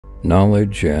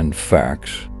Knowledge and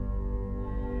facts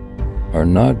are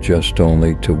not just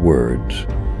only to words.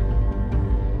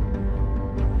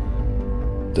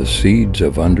 The seeds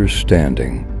of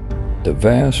understanding the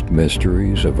vast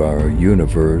mysteries of our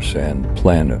universe and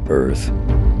planet Earth.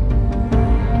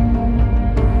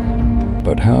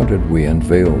 But how did we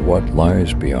unveil what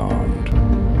lies beyond?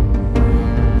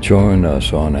 Join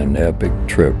us on an epic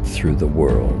trip through the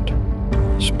world,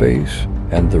 space,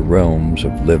 and the realms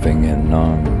of living and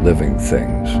non-living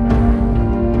things,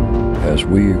 as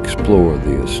we explore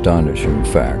the astonishing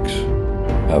facts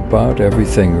about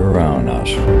everything around us,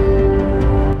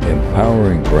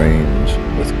 empowering brains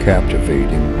with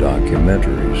captivating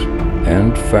documentaries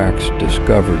and facts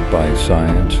discovered by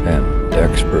science and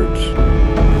experts.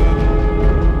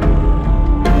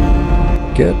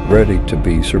 Get ready to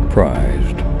be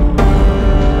surprised.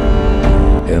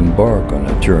 Embark on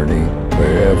a journey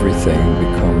where everything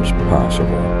becomes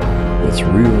possible, with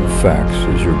real facts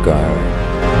as your guide.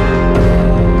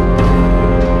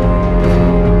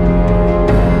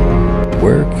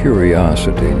 Where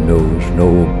curiosity knows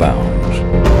no bounds.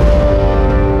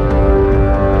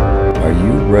 Are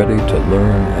you ready to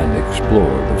learn and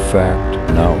explore the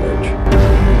fact knowledge?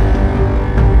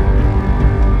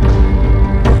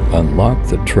 Unlock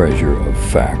the treasure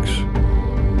of facts.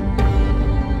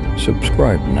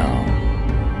 Subscribe now.